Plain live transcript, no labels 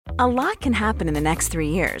A lot can happen in the next 3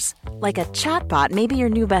 years. Like a chatbot may be your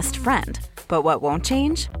new best friend. But what won't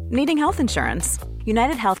change? Needing health insurance.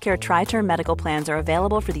 United Healthcare Tri-Term Medical Plans are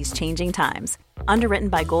available for these changing times. Underwritten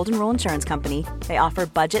by Golden Rule Insurance Company, they offer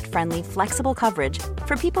budget-friendly, flexible coverage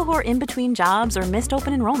for people who are in between jobs or missed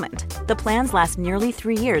open enrollment. The plans last nearly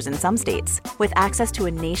 3 years in some states, with access to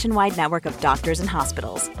a nationwide network of doctors and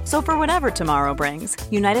hospitals. So for whatever tomorrow brings,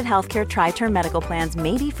 United Healthcare Tri-Term Medical Plans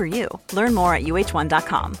may be for you. Learn more at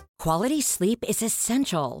uh1.com. Quality sleep is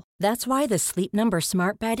essential. That's why the Sleep Number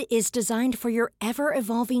Smart Bed is designed for your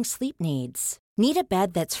ever-evolving sleep needs. Need a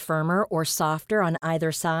bed that's firmer or softer on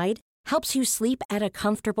either side? Helps you sleep at a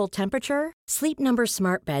comfortable temperature? Sleep Number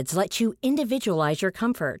Smart Beds let you individualize your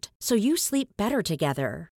comfort, so you sleep better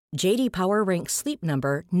together. J.D. Power ranks Sleep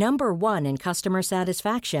Number number 1 in customer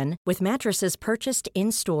satisfaction with mattresses purchased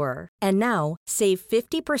in-store. And now, save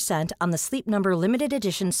 50% on the Sleep Number Limited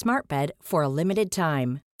Edition Smart Bed for a limited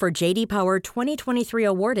time. For J.D. Power 2023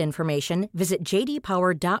 award information, visit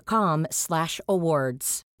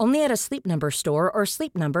jdpower.com/awards. Only at a Sleep Number store or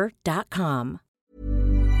sleepnumber.com.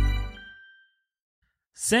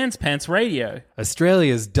 Sans Pants Radio,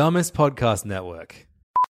 Australia's dumbest podcast network.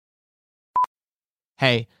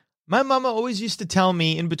 Hey, my mama always used to tell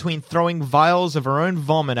me in between throwing vials of her own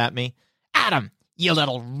vomit at me, Adam, you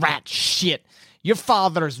little rat shit. Your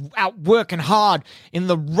father's out working hard in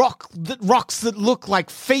the rocks that look like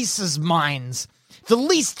faces mines. The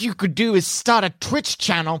least you could do is start a Twitch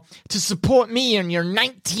channel to support me and your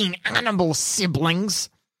 19 animal siblings.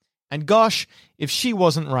 And gosh, if she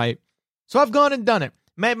wasn't right. So I've gone and done it.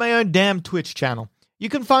 Made my own damn Twitch channel. You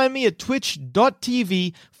can find me at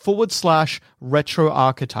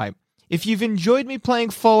twitch.tv/retroarchetype. If you've enjoyed me playing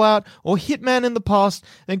Fallout or Hitman in the past,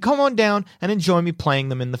 then come on down and enjoy me playing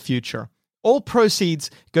them in the future. All proceeds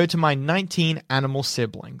go to my 19 animal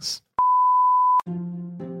siblings.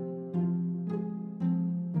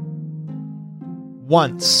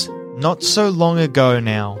 Once, not so long ago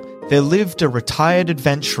now, there lived a retired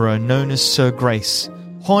adventurer known as Sir Grace.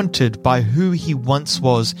 Haunted by who he once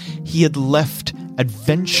was, he had left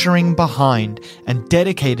adventuring behind and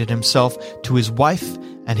dedicated himself to his wife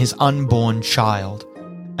and his unborn child.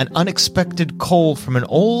 An unexpected call from an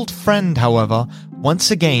old friend, however, once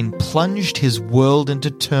again plunged his world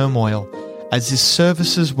into turmoil as his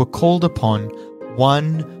services were called upon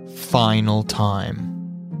one final time.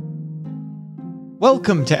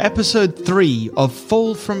 Welcome to episode 3 of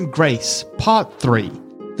Fall from Grace, part 3,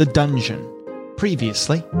 The Dungeon.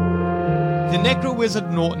 Previously, the Necro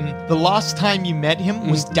Wizard Norton, the last time you met him,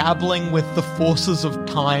 was dabbling with the forces of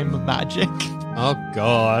time magic. Oh,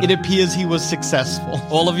 God. It appears he was successful.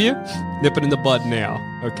 All of you, nip it in the bud now,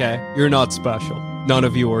 okay? You're not special. None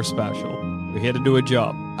of you are special. We're here to do a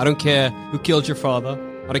job. I don't care who killed your father.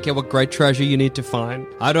 I don't care what great treasure you need to find.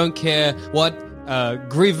 I don't care what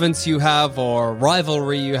grievance you have or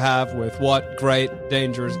rivalry you have with what great,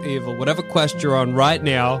 dangerous, evil, whatever quest you're on right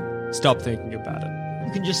now, stop thinking about it.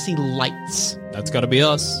 You can just see lights. That's gotta be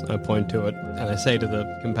us. I point to it, and I say to the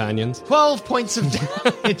companions, 12 points of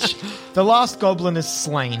damage. The last goblin is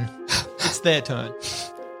slain. It's their turn.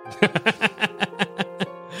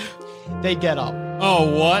 They get up.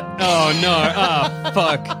 oh, what? Oh, no. Ah,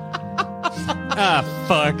 fuck. Ah,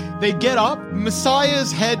 fuck. They get up. Messiah's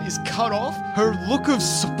head is cut off. Her look of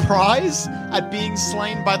surprise at being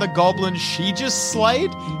slain by the goblin she just slayed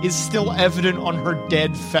is still evident on her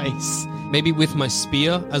dead face. Maybe with my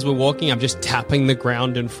spear, as we're walking, I'm just tapping the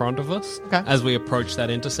ground in front of us as we approach that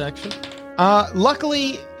intersection.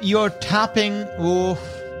 Luckily, you're tapping...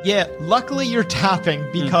 luckily you're tapping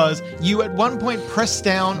because you at one point press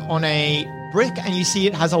down on a brick and you see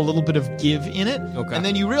it has a little bit of give in it. Okay. And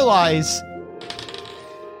then you realize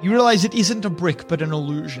it isn't a brick but an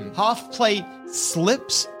illusion. Half plate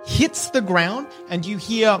slips, hits the ground, and you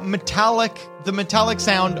hear the metallic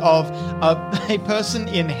sound of a person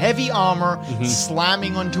in heavy armor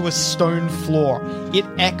slamming onto a stone floor. It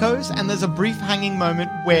echoes, and there's a brief hanging moment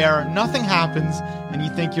where nothing happens and you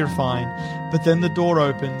think you're fine. But then the door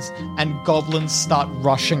opens and goblins start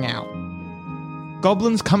rushing out.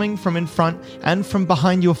 Goblins coming from in front and from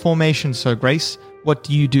behind your formation, Sir Grace. What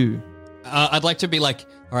do you do? I'd like to be like,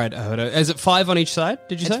 all right, is it 5 on each side,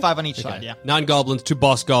 did you say? It's 5 on each side, yeah. 9 goblins, 2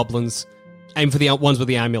 boss goblins. Aim for the ones with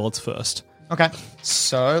the amulets first. Okay,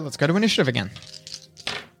 so let's go to initiative again.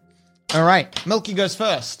 All right, Milky goes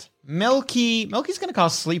first. Milky's going to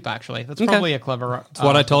cast Sleep, actually. That's probably a clever... That's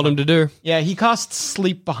what I told him to do. Yeah, he casts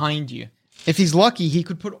Sleep behind you. If he's lucky, he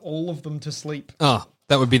could put all of them to sleep. Oh,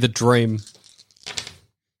 that would be the dream.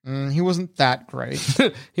 He wasn't that great.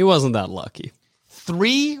 He wasn't that lucky.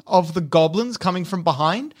 3 of the goblins coming from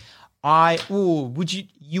behind Would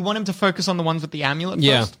you want him to focus on the ones with the amulet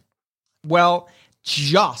Yeah. first? Well,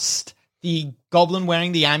 just the goblin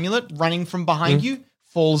wearing the amulet running from behind you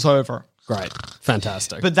falls over. Great.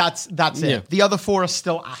 Fantastic. But that's it. Yeah. The other 4 are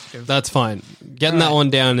still active. That's fine. Getting that one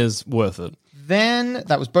down is worth it. Then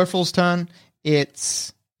that was Boful's turn.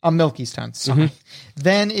 It's Milky's turn. Sorry.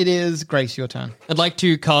 Then it is Grace, your turn. I'd like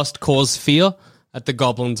to cast Cause Fear at the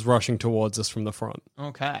goblins rushing towards us from the front.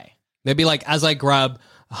 Okay. Maybe like as I grab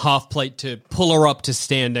a half plate to pull her up to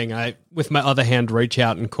standing, I, with my other hand, reach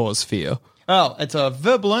out and Cause Fear. Well, it's a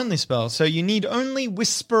verbal only spell, so you need only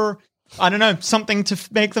whisper, I don't know, something to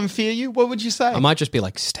make them fear you. What would you say? I might just be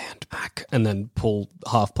like, stand back, and then pull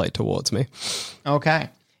half plate towards me. Okay.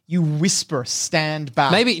 You whisper, stand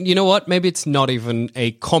back. Maybe, you know what? Maybe it's not even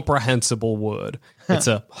a comprehensible word. It's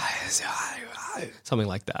a something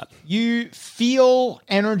like that. You feel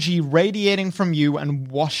energy radiating from you and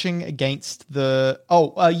washing against the...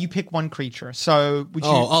 you pick one creature. So would you...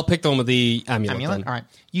 I'll pick the one with the amulet. Amulet? Then. All right.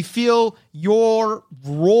 You feel your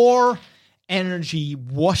raw energy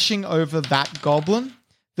washing over that goblin.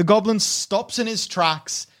 The goblin stops in his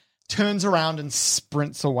tracks, turns around and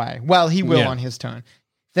sprints away. Well, he will on his turn.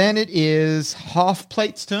 Then it is Half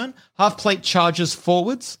Plate's turn. Half Plate charges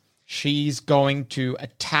forwards. She's going to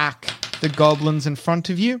attack the goblins in front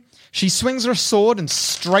of you. She swings her sword and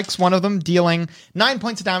strikes one of them, dealing 9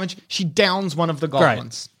 points of damage. She downs one of the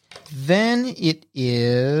goblins. Then it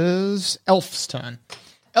is Elf's turn.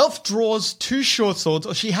 Elf draws 2 short swords,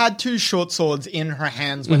 or she had 2 short swords in her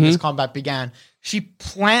hands when this combat began. She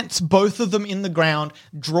plants both of them in the ground,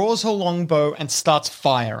 draws her longbow, and starts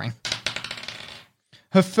firing.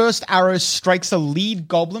 Her first arrow strikes a lead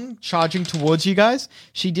goblin charging towards you guys.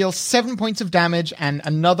 She deals 7 points of damage and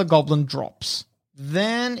another goblin drops.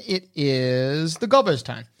 Then it is the gobbo's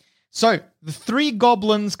turn. So the 3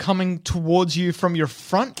 goblins coming towards you from your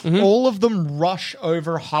front, all of them rush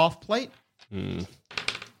over Half Plate.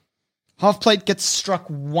 Half Plate gets struck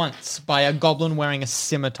once by a goblin wearing a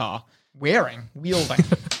scimitar. Wielding.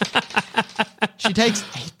 She takes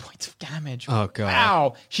 8 points of damage. Oh, God.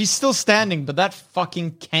 Wow. She's still standing, but that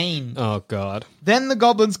fucking cane. Oh, God. Then the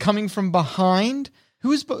goblins coming from behind.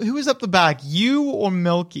 Who is up the back? You or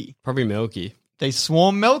Milky? Probably Milky. They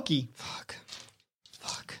swarm Milky. Fuck.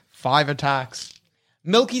 5 attacks.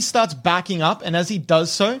 Milky starts backing up, and as he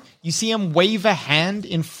does so, you see him wave a hand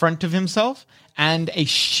in front of himself, and a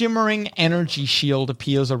shimmering energy shield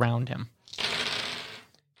appears around him.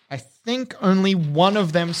 I think only one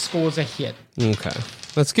of them scores a hit. Okay.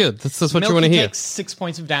 That's good. That's what Milky you want to hear. takes 6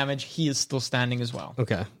 points of damage. He is still standing as well.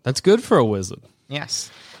 Okay. That's good for a wizard.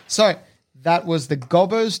 Yes. So that was the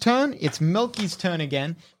gobbo's turn. It's Milky's turn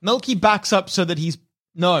again. Milky backs up so that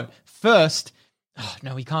first... Oh,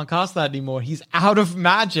 no, he can't cast that anymore. He's out of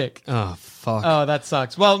magic. Oh, fuck. Oh, that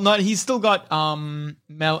sucks. Well, no, he's still got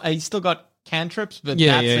he's still got cantrips, but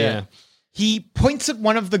that's it. Yeah. He points at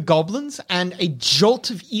one of the goblins, and a jolt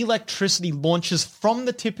of electricity launches from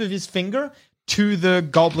the tip of his finger to the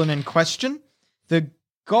goblin in question. The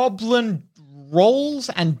goblin rolls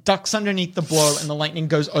and ducks underneath the blow, and the lightning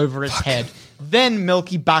goes over its head. Then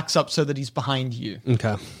Milky backs up so that he's behind you.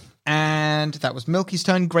 Okay. And that was Milky's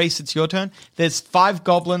turn. Grace, it's your turn. There's 4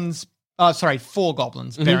 goblins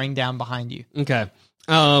bearing down behind you. Okay.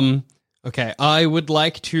 Okay, I would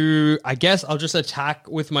like to... I guess I'll just attack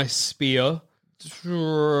with my spear.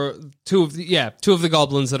 2 of the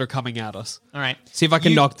goblins that are coming at us. All right. See if I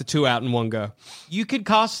can knock the 2 out in one go. You could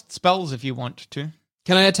cast spells if you want to.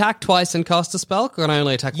 Can I attack twice and cast a spell? Or can I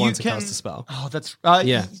only attack once and cast a spell? Oh, that's...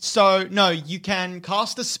 Yeah. So, no, you can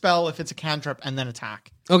cast a spell if it's a cantrip and then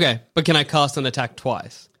attack. Okay, but can I cast and attack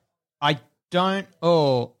twice? I don't...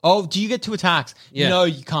 Oh, do you get 2 attacks? Yeah. No,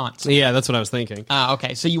 you can't. Yeah, that's what I was thinking.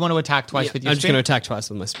 Okay, so you want to attack twice with your I'm just spear? going to attack twice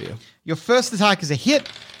with my spear. Your first attack is a hit.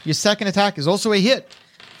 Your second attack is also a hit.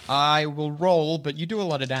 I will roll, but you do a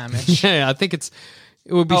lot of damage. Yeah, I think it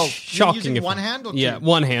would be shocking you're using if one hand or 2? Yeah,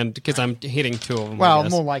 one hand, because I'm hitting 2 of them. Well,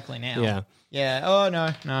 more likely now. Yeah. Yeah. Oh,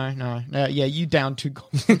 no. Yeah, you down 2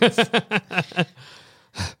 goblins.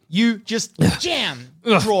 You just jam,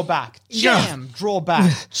 draw back, jam, draw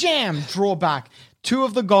back, jam, draw back. 2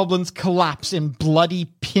 of the goblins collapse in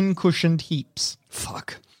bloody pin-cushioned heaps.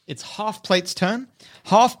 Fuck. It's Half Plate's turn.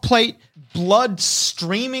 Half Plate, blood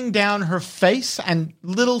streaming down her face and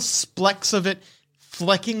little splecks of it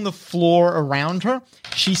flecking the floor around her.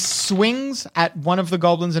 She swings at one of the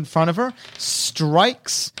goblins in front of her,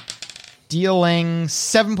 strikes, dealing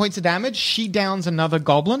 7 points of damage. She downs another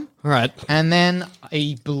goblin. All right. And then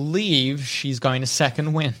I believe she's going to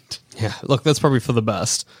second wind. Yeah, look, that's probably for the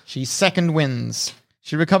best. She second wins.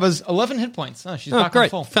 She recovers 11 hit points. Oh, she's back on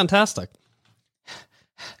great. full. Fantastic.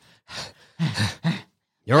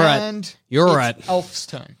 You're right. And You're it's right. Elf's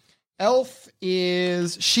turn.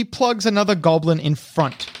 She plugs another goblin in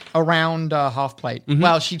front around half plate. Mm-hmm.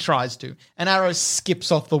 Well, she tries to. An arrow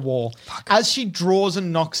skips off the wall. As she draws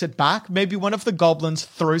and knocks it back, maybe one of the goblins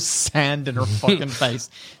throws sand in her fucking face.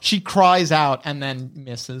 She cries out and then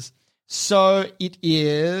misses. So it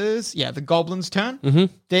is, the goblin's turn.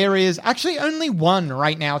 Mm-hmm. There is actually only one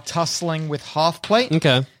right now tussling with half plate.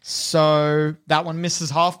 Okay. So that one misses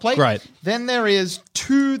half plate. Right. Then there is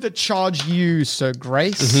two that charge you, Sir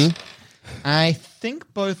Grace. Mm-hmm. I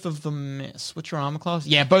think both of them miss. What's your armor class?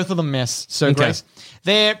 Yeah, both of them miss, Sir Okay. Grace.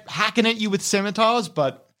 They're hacking at you with scimitars,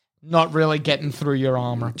 but not really getting through your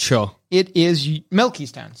armor. Sure. It is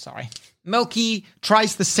Melky's turn, sorry. Melky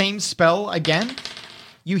tries the same spell again.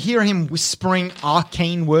 You hear him whispering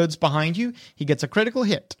arcane words behind you. He gets a critical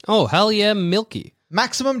hit. Oh, hell yeah, Milky.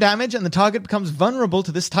 Maximum damage, and the target becomes vulnerable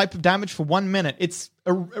to this type of damage for 1 minute. It's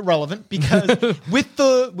irrelevant because with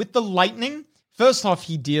the lightning, first off,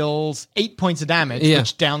 he deals 8 points of damage,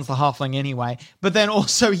 which downs the halfling anyway. But then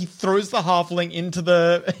also he throws the halfling into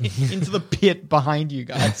the pit behind you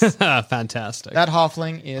guys. Fantastic. That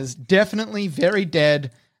halfling is definitely very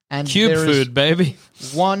dead. And Cube there is food, baby.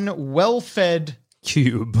 one well-fed.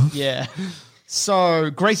 Cube. Yeah.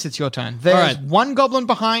 So, Grace, it's your turn. There's All right. one goblin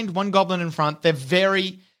behind, one goblin in front. They're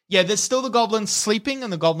very... Yeah, there's still the goblin sleeping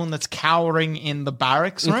and the goblin that's cowering in the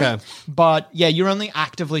barracks room. Okay. But, yeah, you're only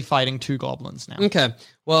actively fighting two goblins now. Okay.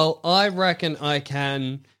 Well, I reckon I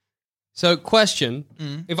can... So, question.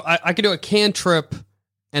 If I could do a cantrip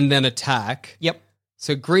and then attack. Yep.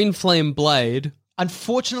 So, Green Flame Blade.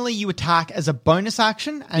 Unfortunately, you attack as a bonus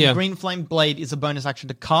action, and Green Flame Blade is a bonus action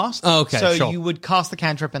to cast. Oh, okay, So sure. you would cast the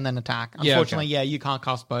cantrip and then attack. Yeah, Unfortunately, okay. you can't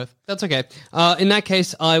cast both. That's okay. In that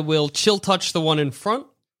case, I will chill touch the one in front.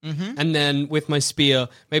 Mm-hmm. And then with my spear,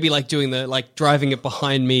 maybe like doing driving it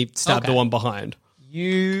behind me, stab the one behind.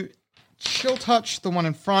 You chill touch the one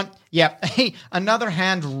in front. Yep. Hey, another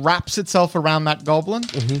hand wraps itself around that goblin.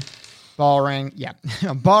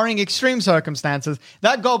 Barring extreme circumstances,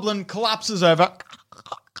 that goblin collapses over,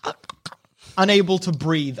 unable to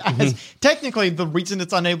breathe. As technically, the reason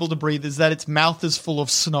it's unable to breathe is that its mouth is full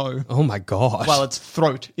of snow, Oh my gosh. while its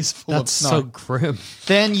throat is full of That's snow. so grim.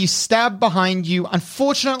 Then you stab behind you.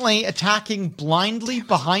 Unfortunately, attacking blindly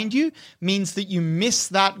behind you means that you miss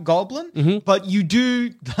that goblin, but you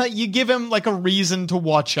give him like a reason to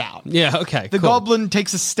watch out. Yeah, okay. The cool. goblin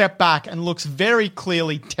takes a step back and looks very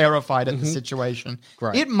clearly terrified at the situation.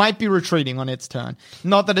 Great. It might be retreating on its turn.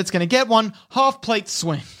 Not that it's going to get one. Half plate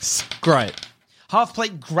swings. Great. Half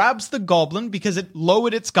plate grabs the goblin because it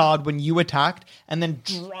lowered its guard when you attacked and then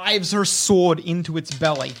drives her sword into its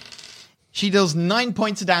belly. She deals 9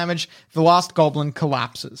 points of damage. The last goblin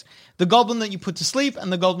collapses. The goblin that you put to sleep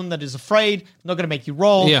and the goblin that is afraid, not going to make you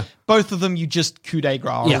roll. Yeah. Both of them, you just coup de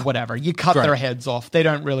grace or whatever. You cut Great. their heads off. They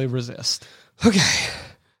don't really resist. Okay.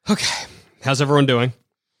 How's everyone doing?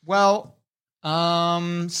 Well,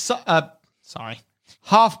 sorry.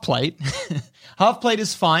 Half plate. Half plate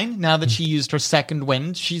is fine now that she used her second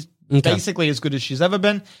wind. She's basically as good as she's ever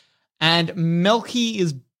been. And Melky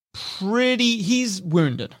is he's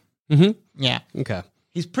wounded. Mm-hmm. Yeah. Okay.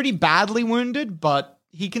 He's pretty badly wounded, but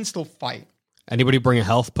he can still fight. Anybody bring a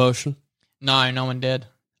health potion? No one did.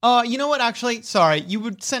 You know what? Actually, sorry, you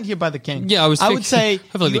were sent here by the king. Yeah, I would say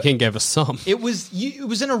hopefully you- the king gave us some. It was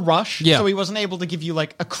in a rush, Yeah. so he wasn't able to give you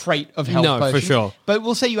like a crate of health No, for potions. sure. But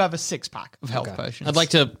we'll say you have a 6-pack of health potions. I'd like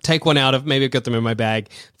to take one out of, maybe I've got them in my bag,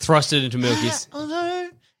 thrust it into Milky's. Although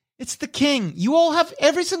it's the king. You all have,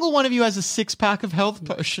 every single one of you has a 6-pack of health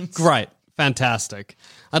potions. Great. Fantastic.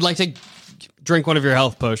 I'd like to drink one of your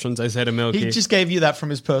health potions, I say to Milky. He just gave you that from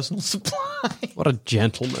his personal supply. What a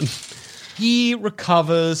gentleman. He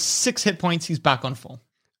recovers 6 hit points. He's back on full.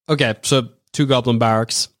 Okay, so 2 goblin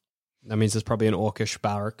barracks. That means there's probably an orcish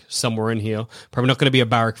barrack somewhere in here. Probably not going to be a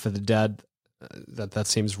barrack for the dead. That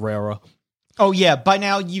seems rarer. Oh, yeah. By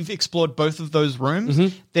now, you've explored both of those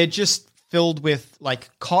rooms. They're just filled with, like,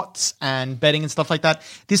 cots and bedding and stuff like that.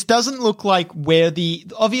 This doesn't look like where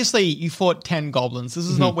obviously, you fought 10 goblins. This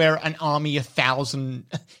is not where an army 1,000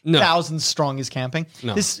 strong is camping.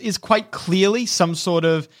 No. This is quite clearly some sort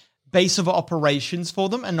of base of operations for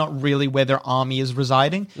them and not really where their army is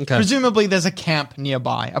residing. Okay. Presumably there's a camp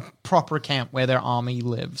nearby, a proper camp where their army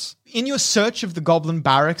lives. In your search of the goblin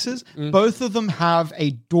barracks, both of them have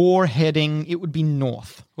a door heading, it would be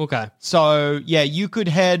north. Okay. So, yeah, you could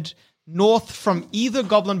head north from either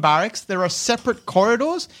goblin barracks. There are separate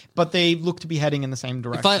corridors, but they look to be heading in the same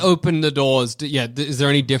direction. If I open the doors, is there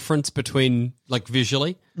any difference between, like,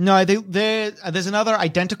 visually? No, there's another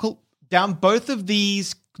identical, down both of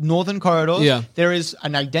these northern corridors, Yeah. there is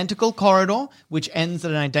an identical corridor which ends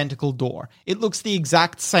at an identical door. It looks the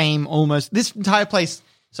exact same almost. This entire place,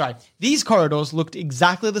 sorry, these corridors looked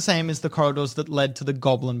exactly the same as the corridors that led to the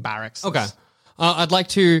goblin barracks. Okay. I'd like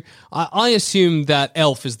to... I assume that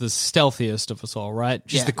Elf is the stealthiest of us all, right?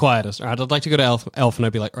 She's Yeah. the quietest. All right, I'd like to go to Elf and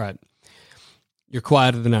I'd be like, all right, you're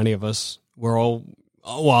quieter than any of us. We're all...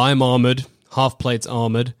 Well, I'm armored. Half-Plate's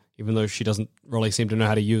armored, even though she doesn't really seem to know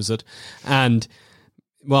how to use it. And,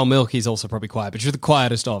 well, Milky's also probably quiet, but you're the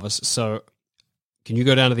quietest of us. So can you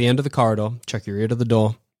go down to the end of the corridor, check your ear to the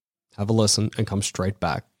door, have a listen, and come straight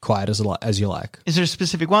back, quiet as you like. Is there a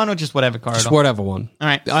specific one or just whatever corridor? Just whatever one. All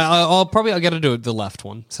right. I'll get to do the left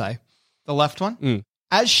one, say. The left one? Mm.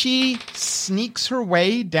 As she sneaks her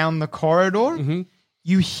way down the corridor,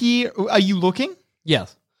 you hear... Are you looking?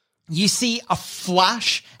 Yes. You see a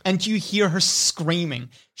flash and you hear her screaming.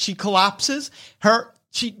 She collapses.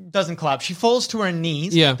 She doesn't collapse. She falls to her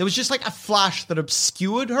knees. Yeah. There was just like a flash that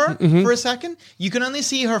obscured her for a second. You can only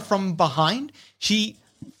see her from behind. She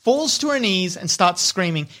falls to her knees and starts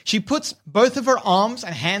screaming. She puts both of her arms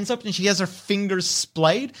and hands up and she has her fingers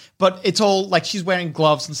splayed, but it's all like she's wearing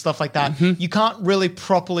gloves and stuff like that. You can't really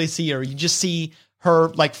properly see her. You just see her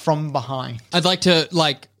like from behind. I'd like to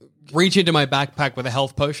reach into my backpack with a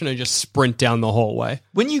health potion and just sprint down the hallway.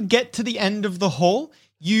 When you get to the end of the hall,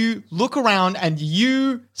 you look around and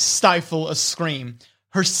you stifle a scream.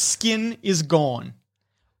 Her skin is gone.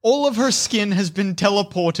 All of her skin has been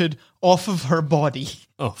teleported off of her body.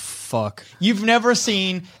 Oh, fuck. You've never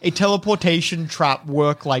seen a teleportation trap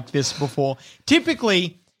work like this before.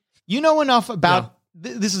 Typically, you know enough about...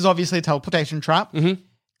 This is obviously a teleportation trap.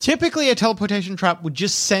 Typically, a teleportation trap would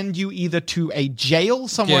just send you either to a jail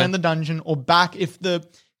somewhere in the dungeon or back if the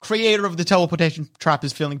creator of the teleportation trap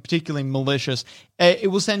is feeling particularly malicious. It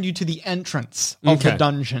will send you to the entrance of the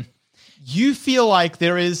dungeon. You feel like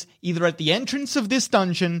there is either at the entrance of this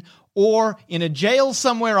dungeon or in a jail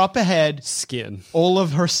somewhere up ahead, Skin. all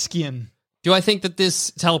of her skin. Do I think that this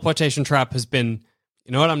teleportation trap has been...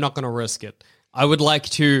 You know what? I'm not going to risk it. I would like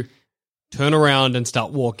to turn around and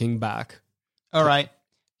start walking back. All right.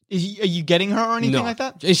 Are you getting her or anything like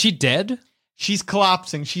that? Is she dead? She's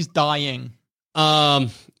collapsing. She's dying.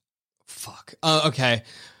 Fuck. Okay.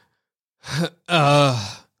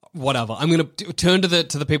 Whatever. I'm gonna turn to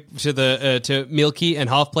the people to Milky and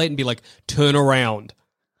Half-Plate and be like, turn around.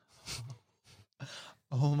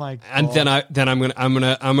 Oh my god! And then I'm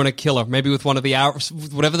gonna kill her. Maybe with one of the hours,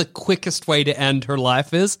 whatever the quickest way to end her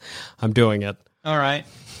life is. I'm doing it. All right.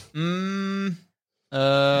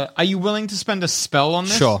 Are you willing to spend a spell on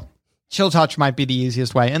this? Sure. Chill Touch might be the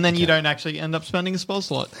easiest way, and then you don't actually end up spending a spell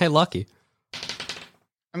slot. Hey, lucky.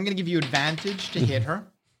 I'm going to give you advantage to hit her.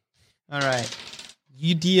 All right.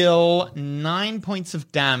 You deal 9 points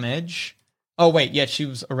of damage. Oh, wait. Yeah, she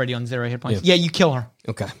was already on 0 hit points. Yeah, you kill her.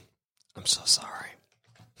 Okay. I'm so sorry.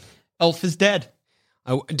 Elf is dead.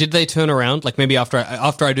 Did they turn around? Like maybe after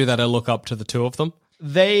I do that, I look up to the two of them.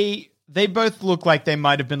 They both look like they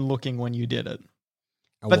might have been looking when you did it.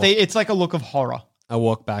 It's like a look of horror. I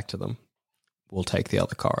walk back to them. We'll take the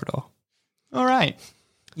other corridor. All right.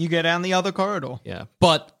 You go down the other corridor. Yeah.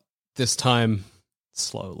 But this time,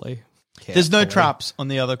 slowly. There's no carefully. traps on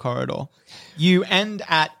the other corridor. You end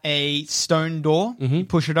at a stone door. You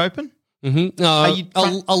push it open.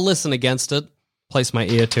 I'll listen against it. Place my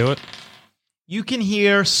ear to it. You can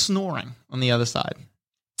hear snoring on the other side.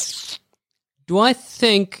 Do I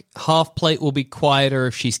think Half-Plate will be quieter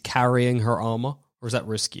if she's carrying her armor? Or is that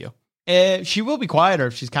riskier? She will be quieter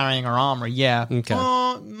if she's carrying her armor, yeah. Okay.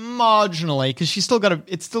 Marginally, because she's still got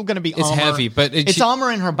it's still going to be It's armor. heavy, but it's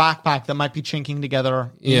armor in her backpack that might be chinking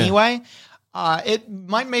together anyway. It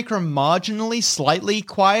might make her marginally slightly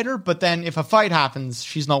quieter, but then if a fight happens,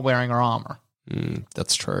 she's not wearing her armor.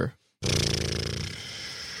 That's true.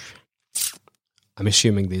 I'm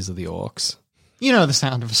assuming these are the orcs. You know the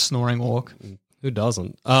sound of a snoring orc. Who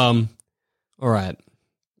doesn't? All right.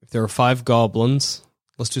 If there are 5 goblins,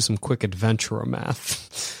 let's do some quick adventurer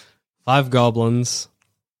math. 5 goblins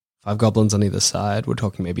on either side. We're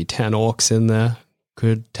talking maybe 10 orcs in there.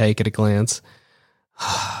 Could take at a glance.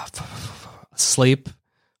 Asleep.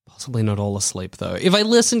 Possibly not all asleep, though. If I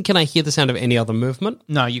listen, can I hear the sound of any other movement?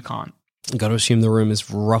 No, you can't. I've got to assume the room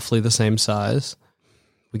is roughly the same size.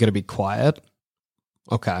 We got to be quiet.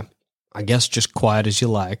 Okay. I guess just quiet as you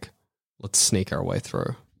like. Let's sneak our way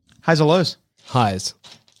through. Highs or lows? Highs.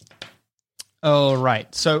 All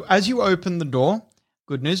right. So as you open the door,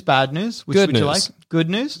 good news, bad news. Which Good would you news. like? Good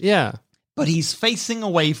news? Yeah. But he's facing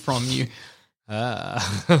away from you.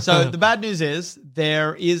 So the bad news is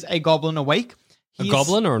there is a goblin awake. A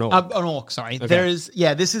goblin or an orc? An orc, sorry. This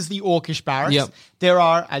is the orcish barracks. Yep. There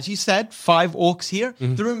are, as you said, 5 orcs here.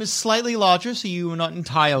 The room is slightly larger, so you are not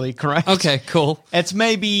entirely correct. Okay, cool. It's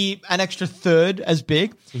maybe an extra third as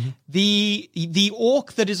big. The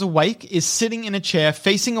orc that is awake is sitting in a chair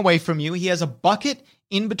facing away from you. He has a bucket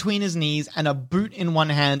in between his knees and a boot in one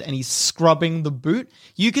hand, and he's scrubbing the boot.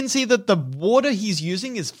 You can see that the water he's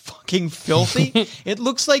using is fucking filthy. It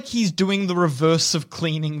looks like he's doing the reverse of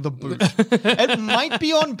cleaning the boot. It might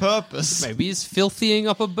be on purpose. Maybe he's filthying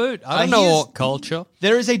up a boot. I don't know orc culture.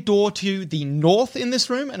 There is a door to the north in this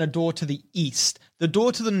room and a door to the east. The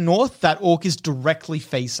door to the north, that orc is directly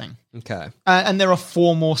facing. Okay. And there are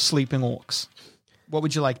 4 more sleeping orcs. What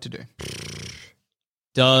would you like to do?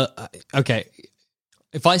 Okay.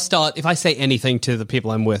 If I say anything to the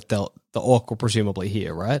people I'm with, the orc will presumably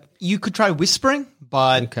hear, right? You could try whispering,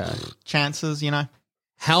 but Okay. chances,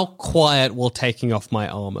 How quiet will taking off my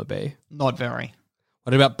armor be? not very.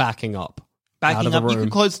 What about backing up? Out Backing of the up, you room? can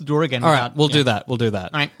close the door again. All right, we'll do that. We'll do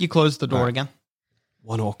that. All right, you close the door All right. again.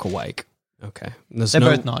 One orc awake. Okay. They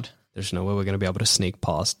both nod. There's no way we're going to be able to sneak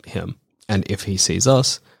past him. And if he sees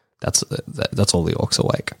us, that's all the orcs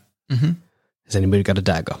awake. Mm-hmm. Has anybody got a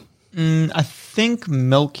dagger? I think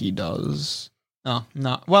Milky does. Oh,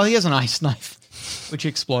 no. Well, he has an ice knife, which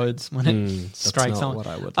explodes when it strikes not someone. what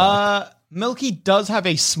I would like. Milky does have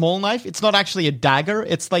a small knife. It's not actually a dagger.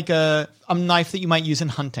 It's like a knife that you might use in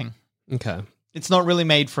hunting. Okay. It's not really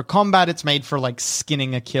made for combat. It's made for, like,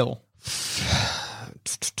 skinning a kill.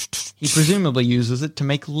 He presumably uses it to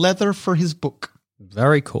make leather for his book.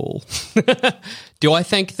 Very cool. Do I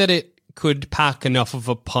think that it could pack enough of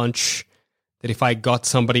a punch that if I got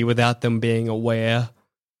somebody without them being aware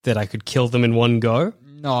that I could kill them in one go?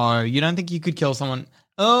 No, you don't think you could kill someone.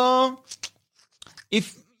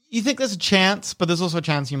 If you think there's a chance, but there's also a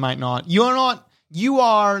chance you might not. You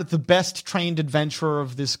are the best trained adventurer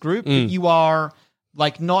of this group. But you are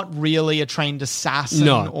like not really a trained assassin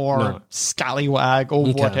or scallywag or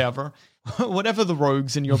whatever. Whatever the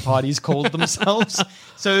rogues in your parties called themselves.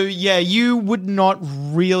 So yeah, you would not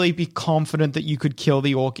really be confident that you could kill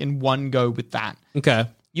the orc in one go with that. Okay.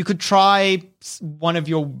 You could try one of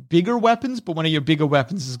your bigger weapons, but one of your bigger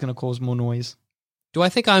weapons is going to cause more noise. Do I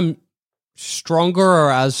think I'm stronger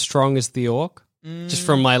or as strong as the orc? Just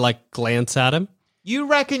from my glance at him? You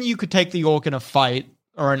reckon you could take the orc in a fight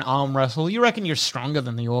or an arm wrestle? You reckon you're stronger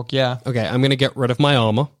than the orc, yeah. Okay, I'm going to get rid of my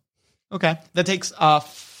armor. Okay. That takes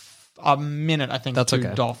a minute, I think, That's to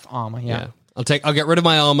okay. doff armor, yeah. I'll get rid of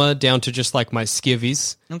my armor down to just my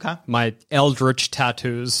skivvies. Okay. My eldritch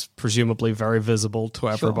tattoos, presumably very visible to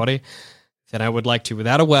everybody. Then I would like to,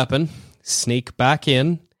 without a weapon, sneak back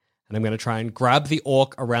in, and I'm going to try and grab the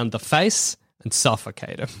orc around the face and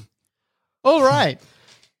suffocate him. All right.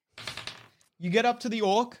 You get up to the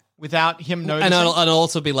orc without him noticing. And I'll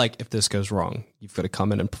also be like, if this goes wrong, you've got to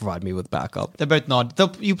come in and provide me with backup. They both nod.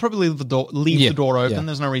 You probably leave the door open. Yeah.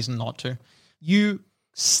 There's no reason not to. You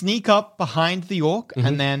sneak up behind the orc,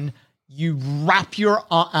 and then you wrap your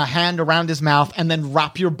hand around his mouth, and then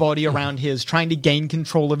wrap your body around his, trying to gain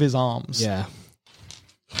control of his arms. Yeah.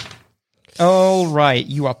 All right.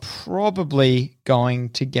 You are probably going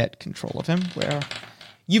to get control of him. Where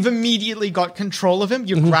you've immediately got control of him.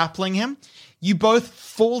 You're grappling him. You both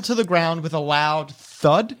fall to the ground with a loud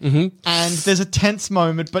thud, and there's a tense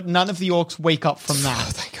moment, but none of the orcs wake up from that.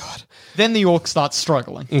 Oh, thank God. Then the orc starts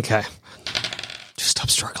struggling. Okay. Just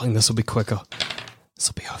stop struggling. This will be quicker. This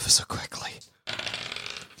will be over so quickly.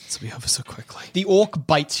 The orc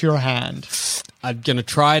bites your hand. I'm going to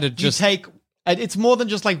try to just... You take... It's more than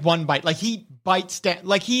just one bite. He bites down...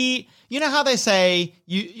 You know how they say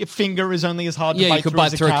your finger is only as hard to bite through you could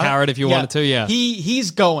bite as through a carrot if you wanted to, yeah.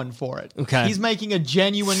 He's going for it. Okay. He's making a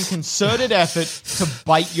genuine, concerted effort to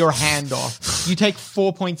bite your hand off. You take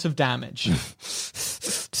 4 points of damage.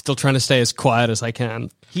 Still trying to stay as quiet as I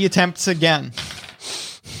can. He attempts again.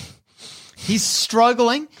 He's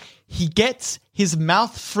struggling. He gets his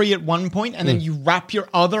mouth free at one point, and then you wrap your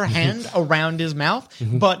other hand around his mouth.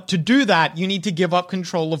 But to do that, you need to give up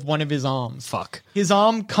control of one of his arms. Fuck. His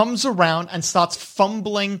arm comes around and starts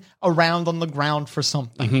fumbling around on the ground for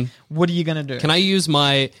something. What are you going to do? Can I use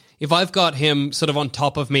my... If I've got him sort of on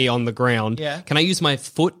top of me on the ground, Yeah. can I use my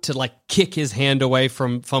foot to kick his hand away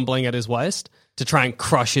from fumbling at his waist to try and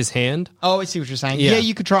crush his hand? Oh, I see what you're saying. Yeah. Yeah,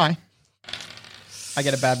 you could try. I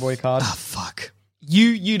get a bad boy card. Oh, fuck.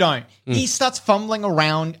 You don't. He starts fumbling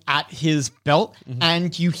around at his belt,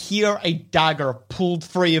 and you hear a dagger pulled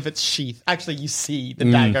free of its sheath. Actually, you see the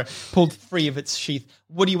dagger pulled free of its sheath.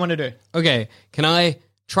 What do you want to do? Okay, can I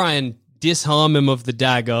try and disarm him of the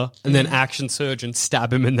dagger and then action surge and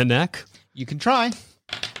stab him in the neck? You can try.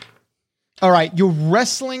 All right, you're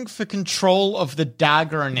wrestling for control of the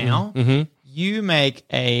dagger now. Mm-hmm. You make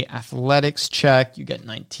a athletics check. You get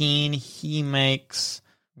 19. He makes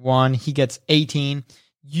 1. He gets 18.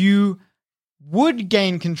 You would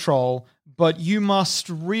gain control, but you must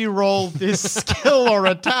re-roll this skill or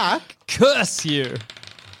attack. Curse you.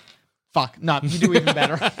 Fuck, no, you do even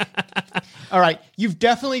better. All right, you've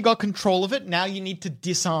definitely got control of it. Now you need to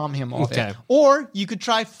disarm him of Okay. it. Or you could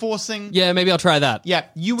try forcing... Yeah, maybe I'll try that. Yeah,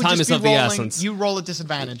 you would Time just is be of the rolling... essence. You roll a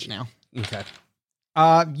disadvantage now. Okay.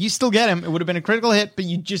 You still get him. It would have been a critical hit, but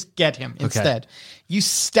you just get him instead. You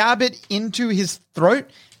stab it into his throat.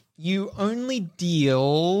 You only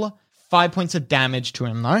deal 5 points of damage to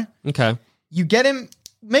him, though. Okay. You get him...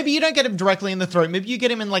 Maybe you don't get him directly in the throat. Maybe you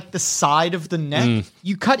get him in like the side of the neck.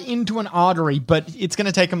 You cut into an artery, but it's going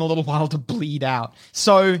to take him a little while to bleed out.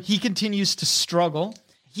 So he continues to struggle.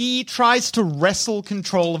 He tries to wrestle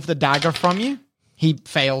control of the dagger from you. He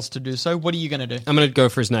fails to do so. What are you going to do? I'm going to go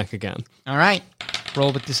for his neck again. All right.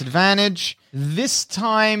 Roll with disadvantage. This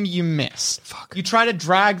time you miss. Fuck. You try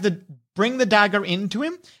to bring the dagger into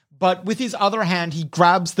him, but with his other hand, he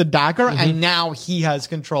grabs the dagger and now he has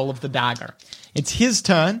control of the dagger. It's his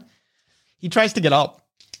turn. He tries to get up.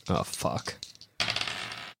 Oh, fuck.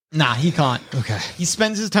 Nah, he can't. Okay. He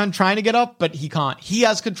spends his turn trying to get up, but he can't. He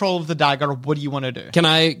has control of the dagger. What do you want to do? Can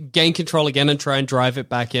I gain control again and try and drive it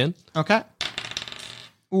back in? Okay.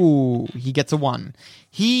 Ooh, he gets a 1.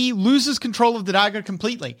 He loses control of the dagger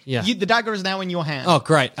completely. Yeah. The dagger is now in your hand. Oh,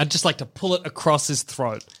 great. I'd just like to pull it across his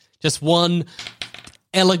throat. Just one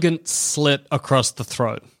elegant slit across the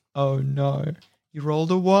throat. Oh, no. You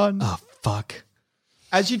rolled a 1. Oh, fuck.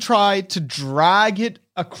 As you try to drag it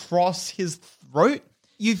across his throat,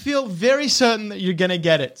 you feel very certain that you're going to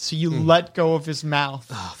get it. So you let go of his mouth.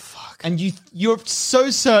 Oh, fuck. And you're so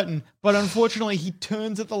certain, but unfortunately he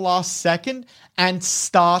turns at the last second and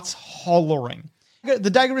starts hollering. The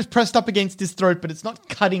dagger is pressed up against his throat, but it's not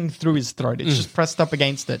cutting through his throat. It's just pressed up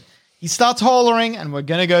against it. He starts hollering, and we're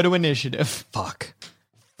going to go to initiative. Fuck.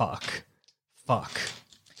 Fuck. Fuck.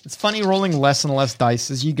 It's funny rolling less and less dice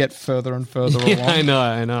as you get further and further along. Yeah,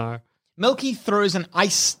 I know. Milky throws an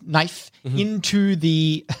ice knife into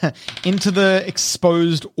the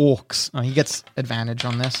exposed orcs. Oh, he gets advantage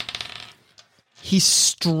on this. He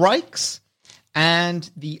strikes, and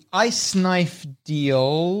the ice knife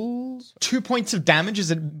deals 2 points of damage as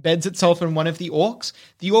it embeds itself in one of the orcs.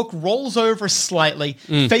 The orc rolls over slightly,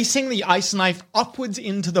 facing the ice knife upwards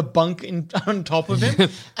into the bunk on top of him,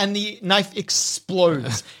 and the knife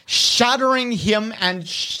explodes, shattering him and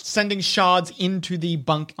sending shards into the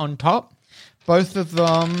bunk on top. Both of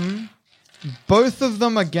them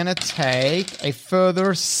are going to take a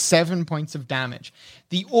further 7 points of damage.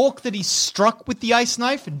 The orc that he struck with the ice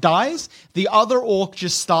knife dies. The other orc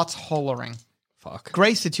just starts hollering. Fuck.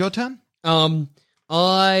 Grace, it's your turn.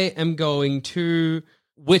 I am going to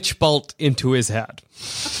witch bolt into his head.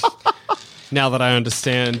 Now that I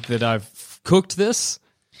understand that I've cooked this.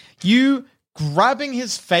 You, grabbing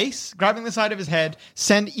his face, grabbing the side of his head,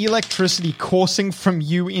 send electricity coursing from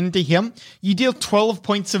you into him. You deal 12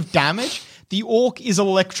 points of damage. The orc is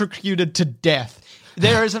electrocuted to death.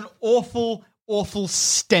 There is an awful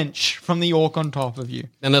stench from the orc on top of you.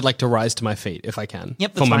 And I'd like to rise to my feet if I can.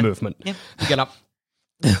 Yep, for that's my fine. movement. Yep, you get up.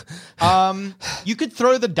 You could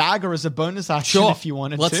throw the dagger as a bonus action Sure. if you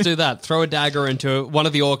wanted Let's to. do that. Throw a dagger into one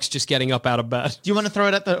of the orcs just getting up out of bed. Do you want to throw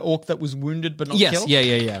it at the orc that was wounded but not Yes, killed?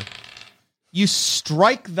 yeah. You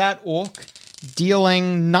strike that orc,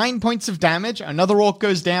 dealing 9 points of damage. Another orc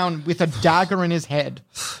goes down with a dagger in his head.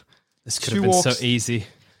 This could have been so easy.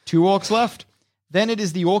 2 orcs left. Then it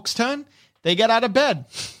is the orc's turn. They get out of bed.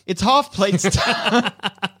 It's Half-Plate's turn.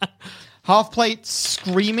 Half-Plate,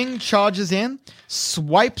 screaming, charges in,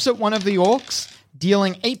 swipes at one of the orcs,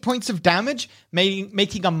 dealing 8 points of damage,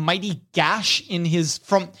 making a mighty gash in his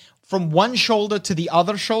from one shoulder to the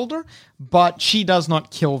other shoulder, but she does not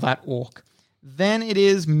kill that orc. Then it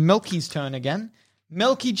is Milky's turn again.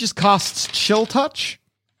 Milky just casts Chill Touch.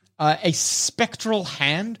 A spectral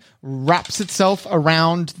hand wraps itself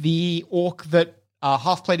around the orc that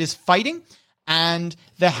Half-Plate is fighting, and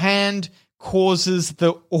the hand causes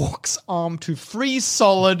the orc's arm to freeze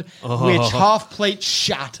solid, which Half-Plate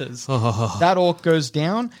shatters. That orc goes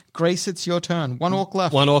down. Grace, it's your turn. One orc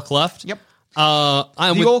left. One orc left? Yep.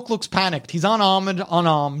 The orc looks panicked. He's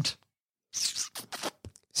unarmed.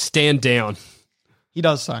 Stand down. He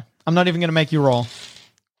does so. I'm not even going to make you roll.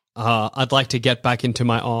 I'd like to get back into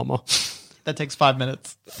my armor. That takes 5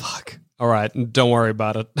 minutes. Fuck. All right, don't worry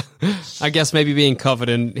about it. I guess maybe being covered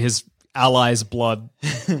in his ally's blood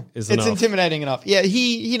is enough. It's intimidating enough. Yeah,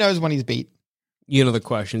 he knows when he's beat. You know the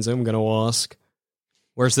questions I'm going to ask.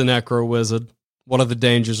 Where's the Necro Wizard? What are the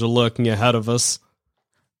dangers are lurking ahead of us?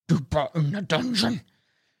 You brought in the dungeon.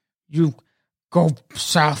 You go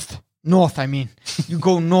north, I mean. You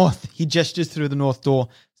go north. He gestures through the north door.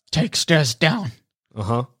 Take stairs down.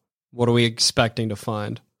 Uh-huh. What are we expecting to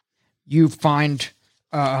find? You find,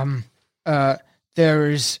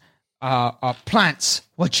 there's, plants.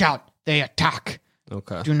 Watch out. They attack.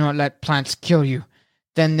 Okay. Do not let plants kill you.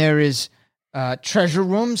 Then there is, treasure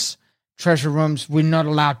rooms. Treasure rooms we're not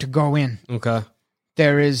allowed to go in. Okay.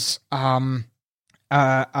 There is, somewhere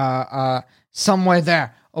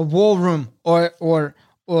there, a war room or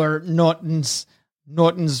Norton's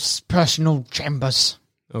personal chambers.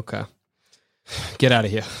 Okay. Get out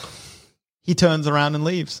of here. He turns around and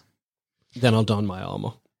leaves. Then I'll don my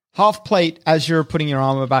armor. Half Plate, as you're putting your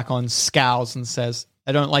armor back on, scowls and says,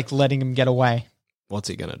 I don't like letting him get away. What's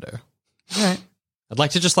he gonna do? All right. I'd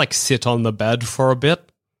like to just sit on the bed for a bit.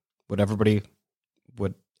 Would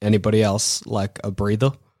anybody else like a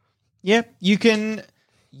breather? Yeah, you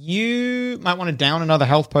might want to down another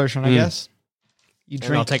health potion, I guess. You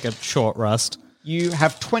drink. And I'll take a short rest. You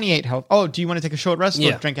have 28 health. Oh, do you want to take a short rest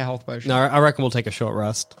Yeah. or drink a health potion? No, I reckon we'll take a short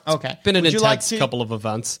rest. Okay. Been an Would you like intense to- couple of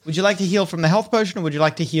events. Would you like to heal from the health potion, or would you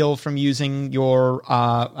like to heal from using your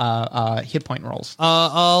hit point rolls?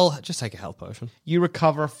 I'll just take a health potion. You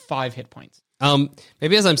recover 5 hit points.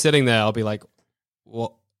 Maybe as I'm sitting there, I'll be like,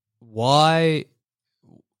 why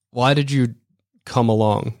did you come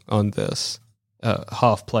along on this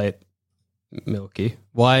half plate, Milky?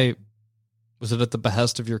 Why was it at the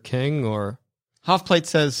behest of your king, or? Half Plate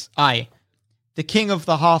says, I, the king of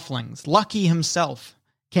the halflings, Lucky himself,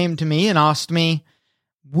 came to me and asked me,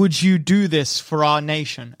 would you do this for our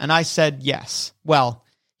nation? And I said yes. Well,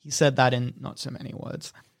 he said that in not so many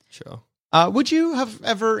words. Sure. Would you have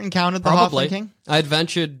ever encountered the Probably. Halfling King? I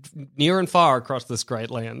adventured near and far across this great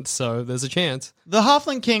land, so there's a chance. The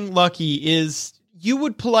Halfling King, Lucky, you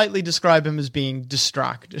would politely describe him as being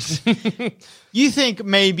distracted. You think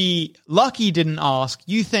maybe Lucky didn't ask.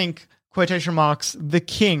 You think, quotation marks, the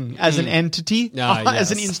king as an entity,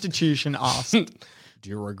 as an yes. institution asked. Do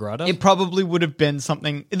you regret it? It probably would have been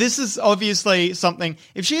something. This is obviously something.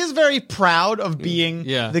 If she is very proud of being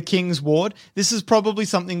the king's ward, this is probably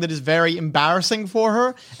something that is very embarrassing for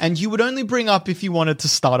her, and you would only bring up if you wanted to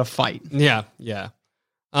start a fight. Yeah.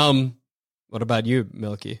 What about you,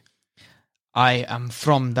 Milky? I am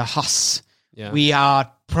from the Huss. Yeah. We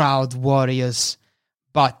are proud warriors,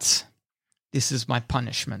 but this is my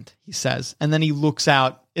punishment, he says. And then he looks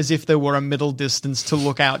out as if there were a middle distance to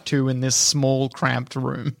look out to in this small, cramped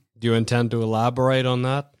room. Do you intend to elaborate on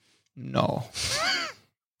that? No.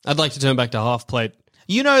 I'd like to turn back to Half Plate.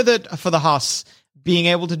 You know that for the Huss, being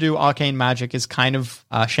able to do arcane magic is kind of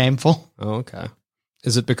shameful. Oh, okay.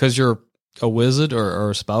 Is it because you're a wizard or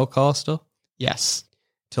a spellcaster? Yes.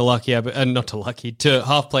 To Lucky, not to Lucky, to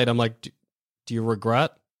Half Plate, I'm like, do you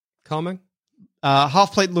regret coming?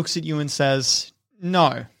 Half Plate looks at you and says,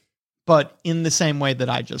 no, but in the same way that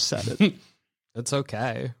I just said it. It's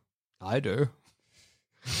okay. I do.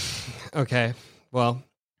 Okay, well.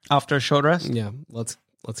 After a short rest? Yeah, let's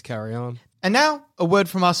carry on. And now, a word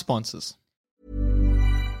from our sponsors.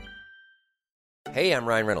 Hey, I'm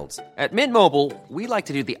Ryan Reynolds. At Mint Mobile, we like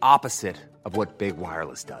to do the opposite of what Big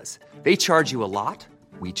Wireless does. They charge you a lot,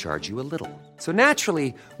 we charge you a little. So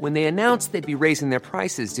naturally, when they announced they'd be raising their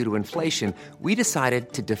prices due to inflation, we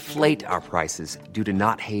decided to deflate our prices due to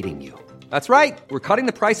not hating you. That's right. We're cutting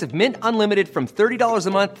the price of Mint Unlimited from $30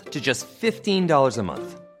 a month to just $15 a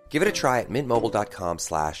month. Give it a try at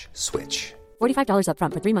mintmobile.com/switch. $45 up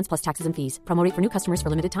front for 3 months plus taxes and fees. Promo rate for new customers for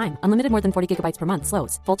limited time. Unlimited more than 40 gigabytes per month.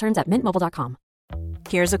 Slows full terms at mintmobile.com.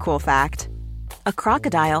 Here's a cool fact. A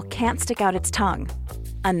crocodile can't stick out its tongue.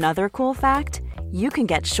 Another cool fact, you can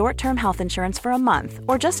get short-term health insurance for a month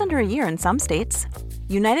or just under a year in some states.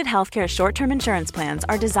 United Healthcare short-term insurance plans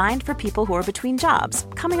are designed for people who are between jobs,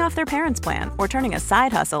 coming off their parents' plan, or turning a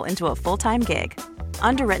side hustle into a full-time gig.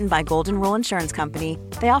 Underwritten by Golden Rule Insurance Company,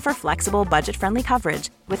 they offer flexible, budget-friendly coverage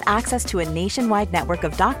with access to a nationwide network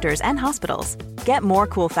of doctors and hospitals. Get more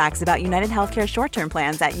cool facts about United Healthcare short-term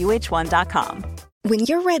plans at uh1.com. When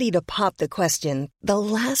you're ready to pop the question, the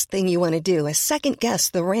last thing you want to do is second-guess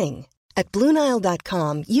the ring. At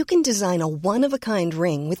BlueNile.com, you can design a one-of-a-kind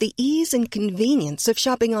ring with the ease and convenience of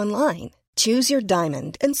shopping online. Choose your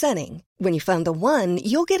diamond and setting. When you find the one,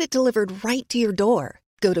 you'll get it delivered right to your door.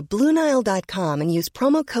 Go to BlueNile.com and use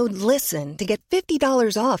promo code LISTEN to get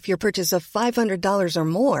 $50 off your purchase of $500 or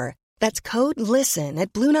more. That's code LISTEN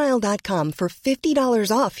at BlueNile.com for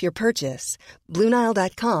 $50 off your purchase.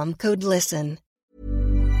 BlueNile.com, code LISTEN.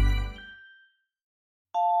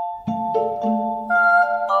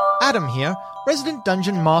 Adam here, resident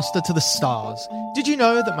dungeon master to the stars. Did you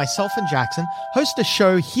know that myself and Jackson host a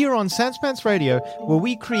show here on Sans Pants Radio where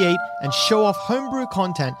we create and show off homebrew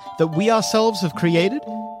content that we ourselves have created?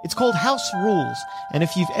 It's called House Rules, and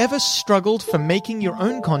if you've ever struggled for making your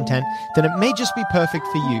own content, then it may just be perfect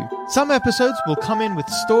for you. Some episodes will come in with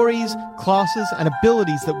stories, classes, and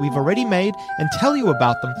abilities that we've already made and tell you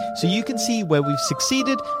about them so you can see where we've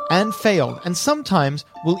succeeded and failed, and sometimes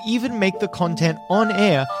we'll even make the content on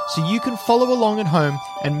air so you can follow along at home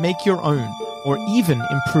and make your own, or even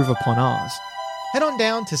improve upon ours. Head on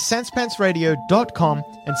down to sanspantsradio.com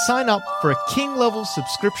and sign up for a king-level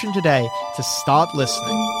subscription today to start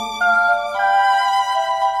listening.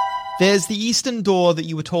 There's the eastern door that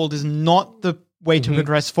you were told is not the way to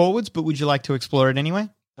progress forwards, but would you like to explore it anyway?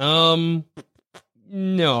 No.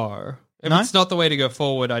 If No? it's not the way to go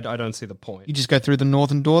forward, I don't see the point. You just go through the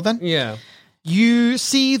northern door then? Yeah. You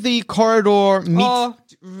see the corridor meet...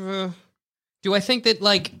 Do I think that,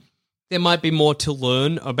 like, there might be more to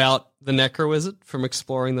learn about the Necro Wizard from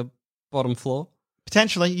exploring the bottom floor?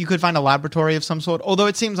 Potentially. You could find a laboratory of some sort, although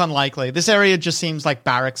it seems unlikely. This area just seems like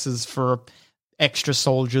barracks for extra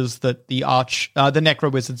soldiers that the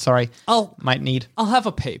Necro Wizard, might need. I'll have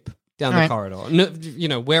a peep down the corridor.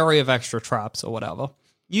 No, wary of extra traps or whatever.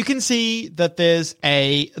 You can see that there's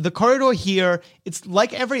the corridor here, it's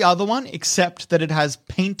like every other one, except that it has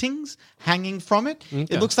paintings hanging from it.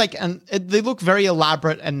 Okay. It looks like, they look very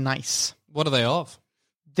elaborate and nice. What are they of?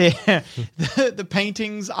 The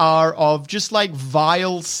paintings are of just like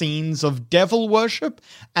vile scenes of devil worship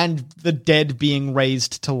and the dead being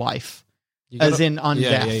raised to life. As in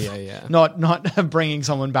undeath. Yeah. Not bringing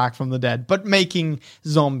someone back from the dead, but making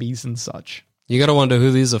zombies and such. You gotta wonder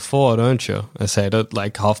who these are for, don't you? I say it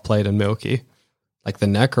like Half-Plate and Milky. Like the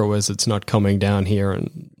Necro Wizard's not coming down here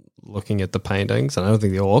and looking at the paintings, and I don't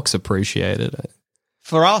think the orcs appreciate it.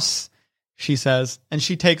 For us, she says, and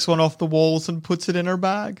she takes one off the walls and puts it in her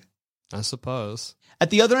bag. I suppose.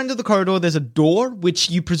 At the other end of the corridor, there's a door, which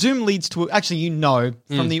you presume leads to... Actually,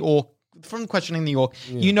 from the orc... From questioning the orc,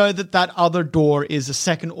 you know that other door is a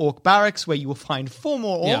second orc barracks where you will find 4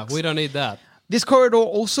 more orcs. Yeah, we don't need that. This corridor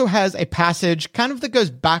also has a passage kind of that goes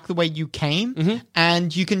back the way you came,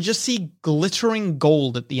 and you can just see glittering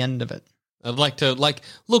gold at the end of it. I'd like to,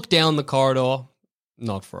 look down the corridor.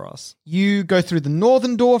 Not for us. You go through the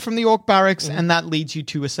northern door from the orc barracks, and that leads you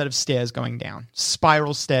to a set of stairs going down.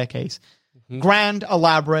 Spiral staircase. Grand,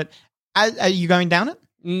 elaborate. Are you going down it?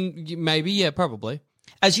 Maybe, yeah, probably.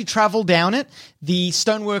 As you travel down it, the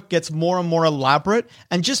stonework gets more and more elaborate,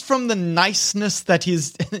 and just from the niceness that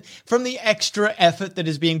is, from the extra effort that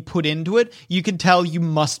is being put into it, you can tell you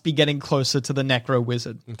must be getting closer to the Necro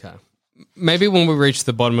Wizard. Okay. Maybe when we reach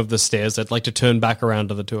the bottom of the stairs, I'd like to turn back around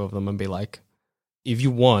to the two of them and be like, if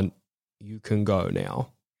you want, you can go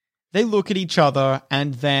now. They look at each other,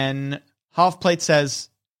 and then Half-Plate says,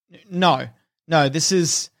 No, this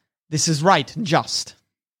is right and just.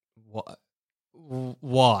 What?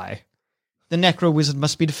 Why? The Necro Wizard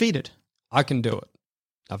must be defeated. I can do it.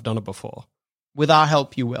 I've done it before. With our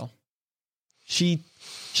help, you will. She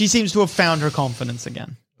seems to have found her confidence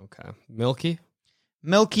again. Okay. Milky?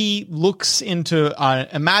 Milky looks into an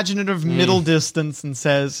imaginative middle distance and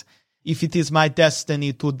says, if it is my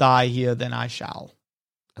destiny to die here, then I shall.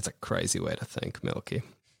 That's a crazy way to think, Milky.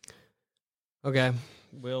 Okay.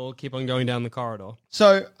 We'll keep on going down the corridor.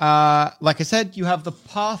 So, like I said, you have the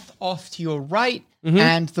path off to your right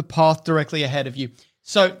and the path directly ahead of you.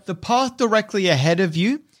 So, the path directly ahead of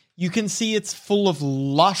you, you can see it's full of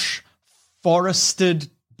lush, forested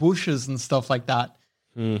bushes and stuff like that.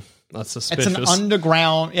 That's suspicious. It's an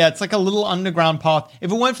underground, it's like a little underground path.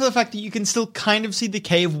 If it weren't for the fact that you can still kind of see the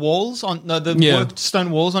cave walls on the worked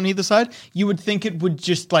stone walls on either side, you would think it would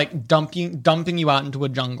just like dumping you out into a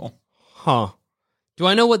jungle. Huh. Do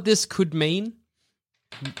I know what this could mean?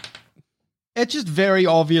 It just very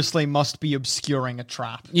obviously must be obscuring a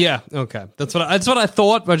trap. Yeah, okay. That's what I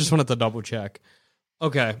thought, but I just wanted to double check.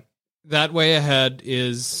 Okay. That way ahead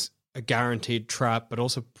is a guaranteed trap, but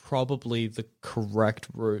also probably the correct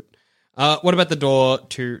route. What about the door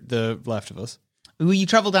to the left of us? You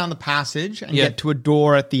travel down the passage and get to a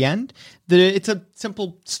door at the end. It's a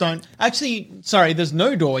simple stone. Actually, sorry, there's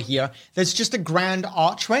no door here. There's just a grand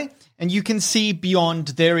archway, and you can see beyond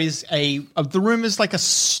there is the room is like a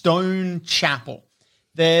stone chapel.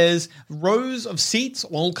 There's rows of seats,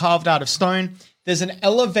 all carved out of stone. There's an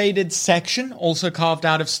elevated section, also carved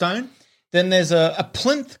out of stone. Then there's a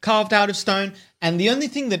plinth carved out of stone. And the only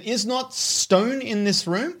thing that is not stone in this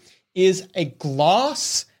room is a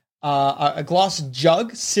glass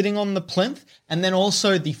jug sitting on the plinth. And then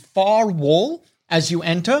also the far wall as you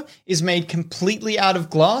enter is made completely out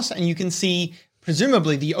of glass, and you can see,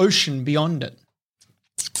 presumably, the ocean beyond it.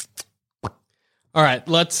 All right,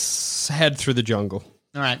 let's head through the jungle.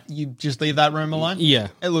 All right, you just leave that room alone? Yeah.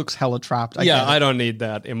 It looks hella trapped. I don't need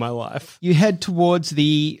that in my life. You head towards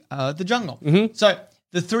the jungle. Mm-hmm. So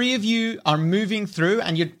the three of you are moving through,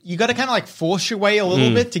 and you got to kind of like force your way a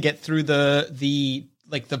little bit to get through the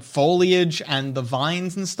foliage and the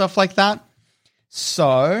vines and stuff like that.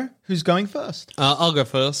 So who's going first? I'll go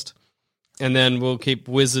first, and then we'll keep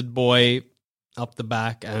Wizard Boy up the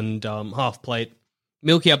back and Half Plate,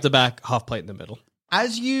 Milky up the back, Half Plate in the middle.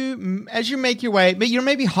 As you make your way, but you're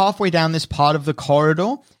maybe halfway down this part of the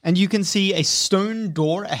corridor, and you can see a stone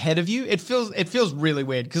door ahead of you. It feels really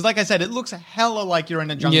weird because, like I said, it looks hella like you're in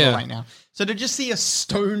a jungle right now. So to just see a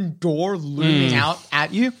stone door looming out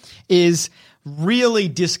at you is really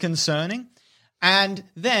disconcerting. And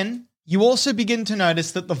then you also begin to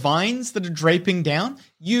notice that the vines that are draping down,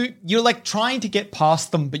 you're like trying to get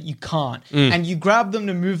past them, but you can't. And you grab them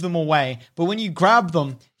to move them away, but when you grab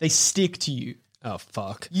them, they stick to you. Oh,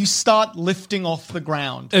 fuck. You start lifting off the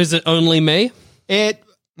ground. Is it only me? I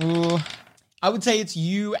would say it's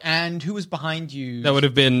you and who was behind you? That would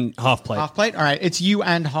have been Half Plate. Half Plate? All right, it's you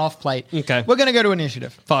and Half Plate. Okay. We're going to go to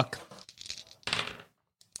initiative. Fuck.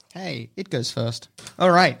 Hey, it goes first. All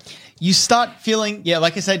right. You start feeling,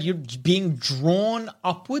 like I said, you're being drawn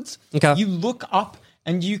upwards. Okay. You look up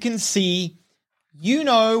and you can see, you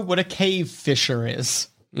know what a cave fisher is.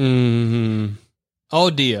 Mm-hmm. Oh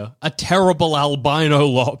dear, a terrible albino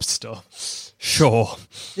lobster. Sure.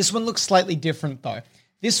 This one looks slightly different though.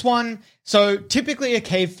 This one, so typically a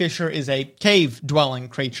cave fisher is a cave-dwelling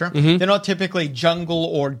creature. Mm-hmm. They're not typically jungle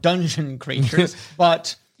or dungeon creatures,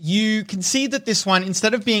 but you can see that this one,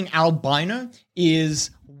 instead of being albino,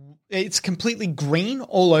 it's completely green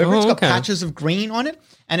all over. It's got patches of green on it,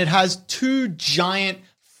 and it has two giant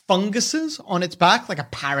funguses on its back, like a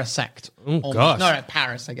parasect. Oh, gosh. No, a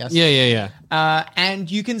paras, I guess. Yeah.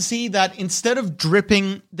 And you can see that instead of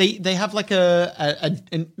dripping, they have like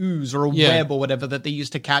an ooze or a web or whatever that they use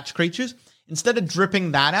to catch creatures. Instead of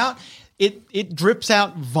dripping that out, it drips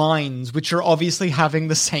out vines, which are obviously having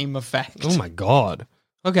the same effect. Oh my god.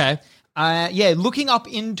 Okay. Looking up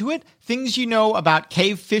into it, things you know about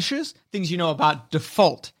cave fishers, things you know about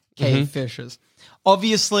default cave fishers.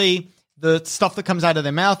 Obviously, the stuff that comes out of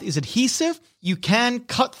their mouth is adhesive. You can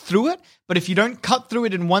cut through it, but if you don't cut through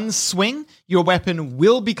it in one swing, your weapon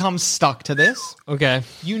will become stuck to this. Okay.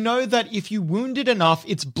 You know that if you wound it enough,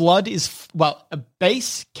 its blood is, a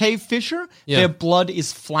base cave fisher, their blood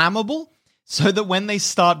is flammable, so that when they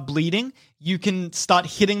start bleeding, you can start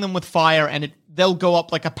hitting them with fire and they'll go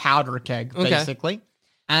up like a powder keg, basically.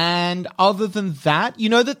 And other than that, you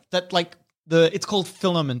know that like, it's called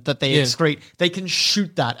filament that they excrete. They can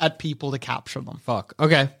shoot that at people to capture them. Fuck.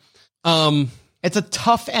 Okay. It's a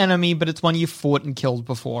tough enemy, but it's one you've fought and killed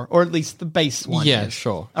before, or at least the base one. Yeah, is.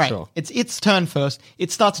 sure. All right, sure. It's its turn first.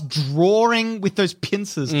 It starts drawing with those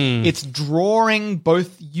pincers. It's drawing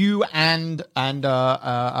both you and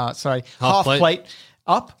Half Plate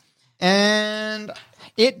up, and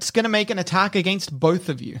it's going to make an attack against both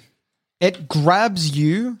of you. It grabs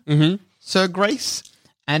you, Sir Grace.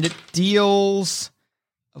 And it deals,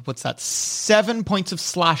 7 points of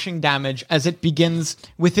slashing damage as it begins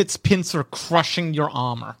with its pincer crushing your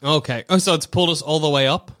armor. Okay. Oh, so it's pulled us all the way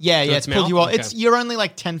up? Yeah, to it's pulled you all. Okay. You're only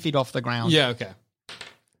like 10 feet off the ground. Yeah, okay.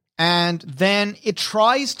 And then it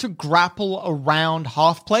tries to grapple around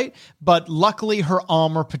Half Plate, but luckily her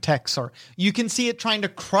armor protects her. You can see it trying to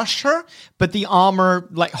crush her, but the armor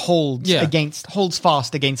holds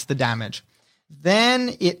fast against the damage.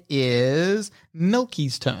 Then it is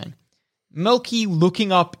Milky's turn. Milky,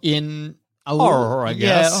 looking up in horror, I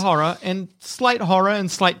guess. Yeah, horror. And slight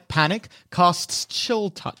panic, casts Chill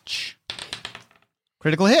Touch.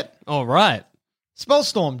 Critical hit. All right.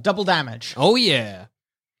 Spellstorm, double damage. Oh, yeah.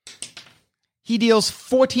 He deals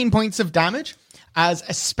 14 points of damage as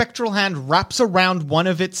a spectral hand wraps around one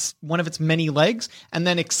of its many legs and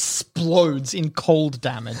then explodes in cold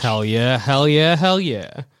damage. Hell yeah, hell yeah, hell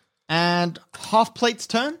yeah. And Half Plate's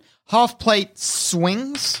turn. Half Plate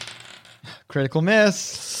swings. Critical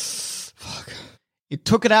miss. Fuck. It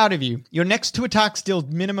took it out of you. Your next two attacks deal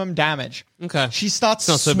minimum damage. Okay. She starts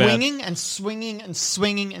so swinging bad. and swinging and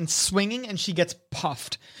swinging and swinging, and she gets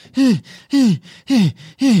puffed.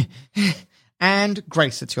 And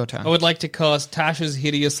Grace, it's your turn. I would like to cast Tasha's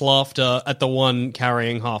Hideous Laughter at the one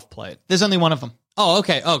carrying Half Plate. There's only one of them. Oh,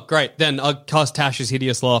 okay. Oh, great. Then I'll cast Tasha's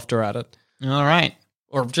Hideous Laughter at it. All right.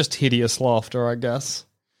 Or just Hideous Laughter, I guess.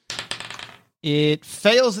 It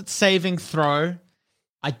fails its saving throw.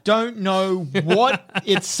 I don't know what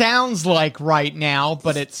it sounds like right now,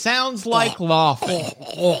 but it sounds like laughing.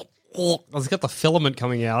 It's got the filament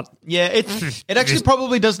coming out. Yeah, it actually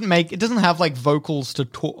probably doesn't have like vocals to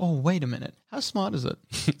talk. Oh, wait a minute. How smart is it?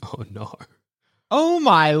 Oh, no. Oh,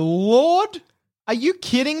 my Lord. Are you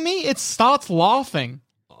kidding me? It starts laughing.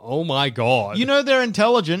 Oh, my God. You know they're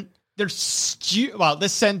intelligent. They're they're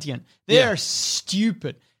sentient. They're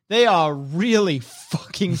stupid. They are really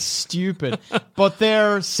fucking stupid, but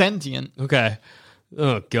they're sentient. Okay.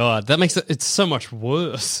 Oh, God. That makes it's so much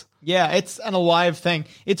worse. Yeah, it's an alive thing.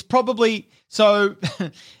 It's probably... So,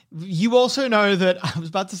 you also know that... I was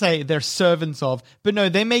about to say they're servants of, but no,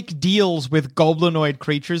 they make deals with goblinoid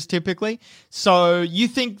creatures typically. So, you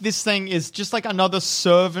think this thing is just like another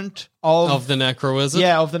servant of the Necrowizard?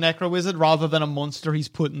 Yeah, of the Necrowizard, rather than a monster he's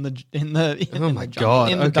put in the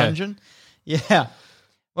dungeon. Yeah.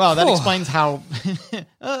 Well, that explains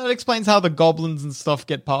how the goblins and stuff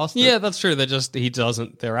get past it. Yeah, that's true.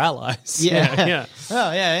 They're allies. Yeah.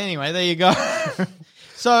 Oh, yeah, anyway, there you go.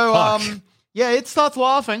 So, yeah, it starts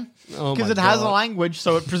laughing because it has a language,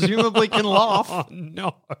 so it presumably can laugh. Oh,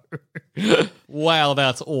 no. Wow,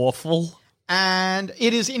 that's awful. And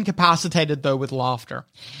it is incapacitated, though, with laughter.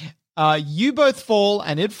 You both fall,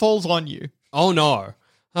 and it falls on you. Oh, no.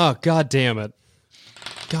 Oh, God damn it.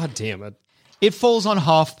 God damn it. It falls on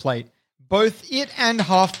Half Plate. Both it and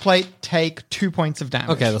Half Plate take 2 points of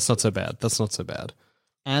damage. Okay, that's not so bad.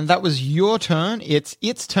 And that was your turn. It's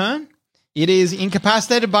its turn. It is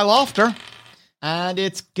incapacitated by laughter. And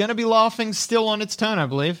it's going to be laughing still on its turn, I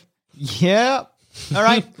believe. Yeah. All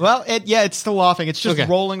right. Well, it's still laughing. It's just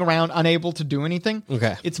rolling around, unable to do anything.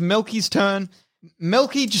 Okay. It's Milky's turn.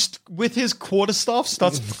 Milky just, with his quarterstaff,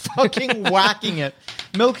 starts fucking whacking it.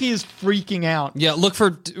 Milky is freaking out. Yeah, look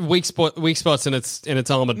for weak spots in its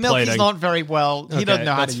armored plating. Milky's not very well. He doesn't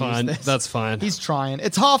know how to use this. That's fine. He's trying.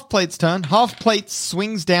 It's Half Plate's turn. Half Plate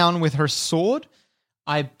swings down with her sword.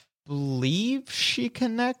 I believe she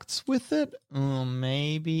connects with it.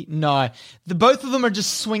 Maybe. No. Both of them are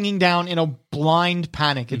just swinging down in a blind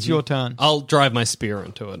panic. It's your turn. I'll drive my spear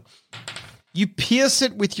into it. You pierce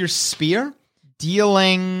it with your spear,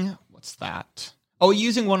 dealing... What's that? Oh,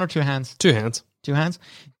 using one or two hands? 2 hands. 2 hands.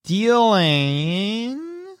 Dealing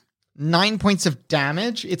 9 points of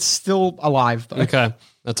damage. It's still alive, though. Okay.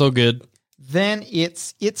 That's all good. Then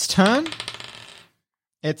it's its turn.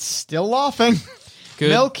 It's still laughing. Good.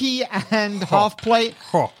 Milky and Half Plate.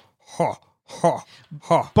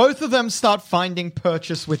 Both of them start finding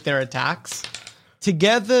purchase with their attacks.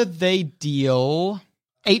 Together, they deal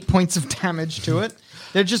 8 points of damage to it.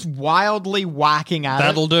 They're just wildly whacking at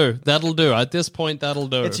That'll do. At this point, that'll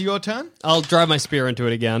do. It's your turn? I'll drive my spear into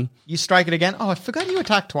it again. You strike it again? Oh, I forgot you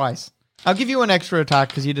attacked twice. I'll give you an extra attack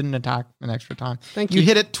because you didn't attack an extra time. Thank you. You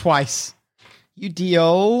hit it twice. You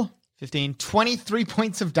deal 23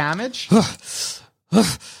 points of damage.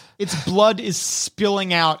 Its blood is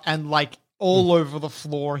spilling out and like all over the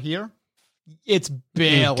floor here. It's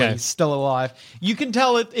barely still alive. You can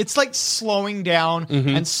tell it's like slowing down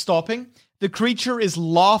and stopping. The creature is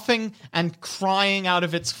laughing and crying out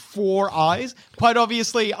of its 4 eyes, quite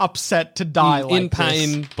obviously upset to die like in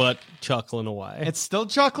pain, this. But chuckling away. It's still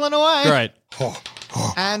chuckling away. Great.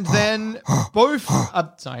 And then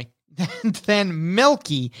then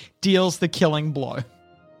Milky deals the killing blow.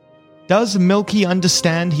 Does Milky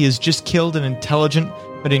understand he has just killed an intelligent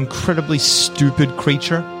but incredibly stupid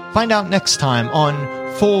creature? Find out next time on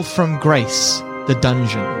Fall from Grace, the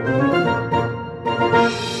Dungeon.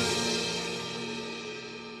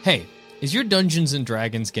 Hey, is your Dungeons &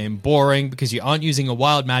 Dragons game boring because you aren't using a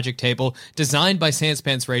wild magic table designed by Sans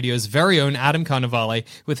Pants Radio's very own Adam Carnivale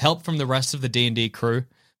with help from the rest of the D&D crew?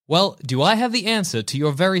 Well, do I have the answer to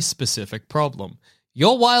your very specific problem?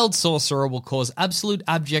 Your wild sorcerer will cause absolute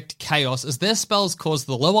abject chaos as their spells cause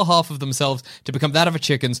the lower half of themselves to become that of a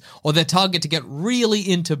chicken's or their target to get really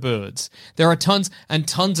into birds. There are tons and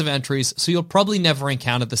tons of entries, so you'll probably never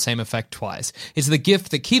encounter the same effect twice. It's the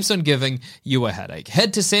gift that keeps on giving you a headache.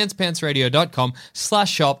 Head to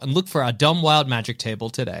sanspantsradio.com/shop and look for our dumb wild magic table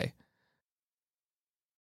today.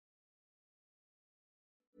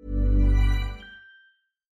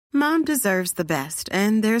 Mom deserves the best,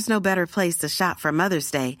 and there's no better place to shop for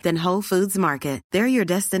Mother's Day than Whole Foods Market. They're your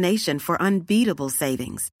destination for unbeatable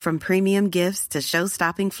savings, from premium gifts to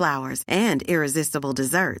show-stopping flowers and irresistible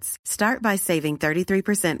desserts. Start by saving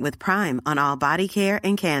 33% with Prime on all body care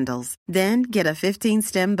and candles. Then get a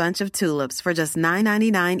 15-stem bunch of tulips for just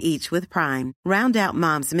 $9.99 each with Prime. Round out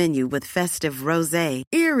Mom's menu with festive rosé,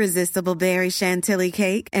 irresistible berry chantilly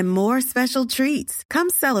cake, and more special treats. Come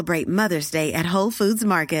celebrate Mother's Day at Whole Foods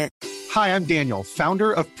Market. Hi, I'm Daniel,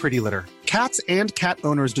 founder of Pretty Litter. Cats and cat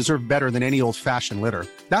owners deserve better than any old-fashioned litter.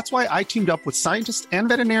 That's why I teamed up with scientists and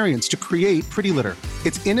veterinarians to create Pretty Litter.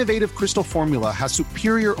 Its innovative crystal formula has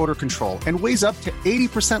superior odor control and weighs up to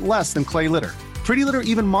 80% less than clay litter. Pretty Litter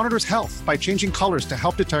even monitors health by changing colors to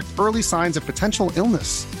help detect early signs of potential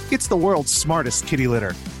illness. It's the world's smartest kitty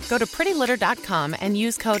litter. Go to prettylitter.com and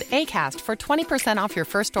use code ACAST for 20% off your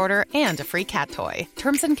first order and a free cat toy.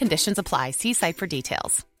 Terms and conditions apply. See site for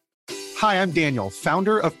details. Hi, I'm Daniel,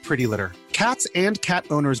 founder of Pretty Litter. Cats and cat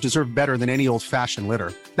owners deserve better than any old-fashioned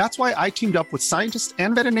litter. That's why I teamed up with scientists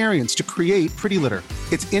and veterinarians to create Pretty Litter.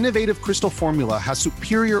 Its innovative crystal formula has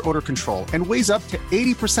superior odor control and weighs up to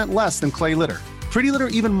 80% less than clay litter. Pretty Litter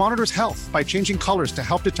even monitors health by changing colors to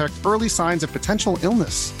help detect early signs of potential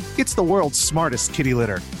illness. It's the world's smartest kitty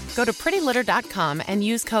litter. Go to prettylitter.com and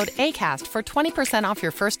use code ACAST for 20% off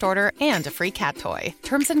your first order and a free cat toy.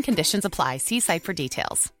 Terms and conditions apply. See site for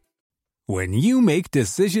details. When you make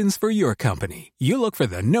decisions for your company, you look for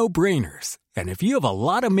the no-brainers. And if you have a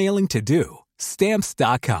lot of mailing to do,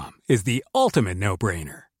 Stamps.com is the ultimate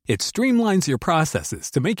no-brainer. It streamlines your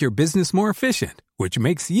processes to make your business more efficient, which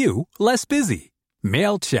makes you less busy.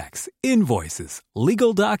 Mail checks, invoices,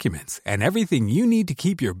 legal documents, and everything you need to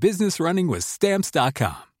keep your business running with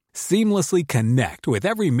Stamps.com. Seamlessly connect with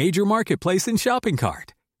every major marketplace and shopping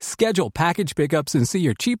cart. Schedule package pickups and see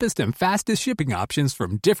your cheapest and fastest shipping options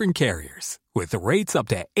from different carriers, with rates up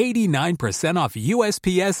to 89% off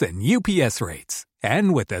USPS and UPS rates.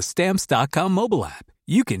 And with the Stamps.com mobile app,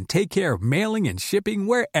 you can take care of mailing and shipping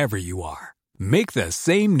wherever you are. Make the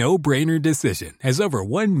same no-brainer decision as over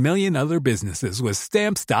 1 million other businesses with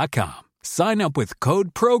Stamps.com. Sign up with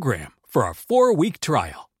code PROGRAM for a 4-week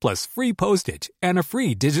trial, plus free postage and a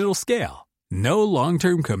free digital scale. No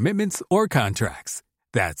long-term commitments or contracts.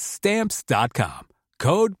 That's Stamps.com.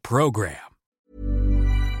 Code PROGRAM.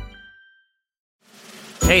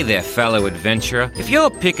 Hey there, fellow adventurer. If you're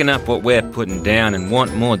picking up what we're putting down and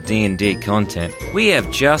want more D&D content, we have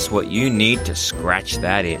just what you need to scratch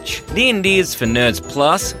that itch. D&D is for Nerds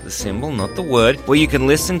Plus, the symbol, not the word, where you can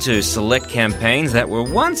listen to select campaigns that were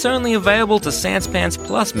once only available to Sanspants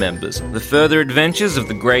Plus members. The further adventures of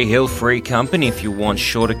the Grey Hill Free Company if you want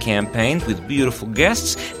shorter campaigns with beautiful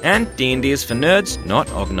guests, and D&D is for Nerds, not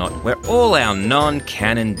Ognot, where all our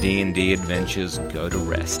non-canon D&D adventures go to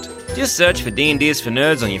rest. Just search for D&D is for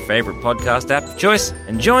Nerds on your favorite podcast app of choice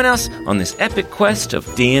and join us on this epic quest of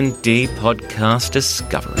D&D podcast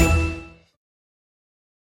discovery.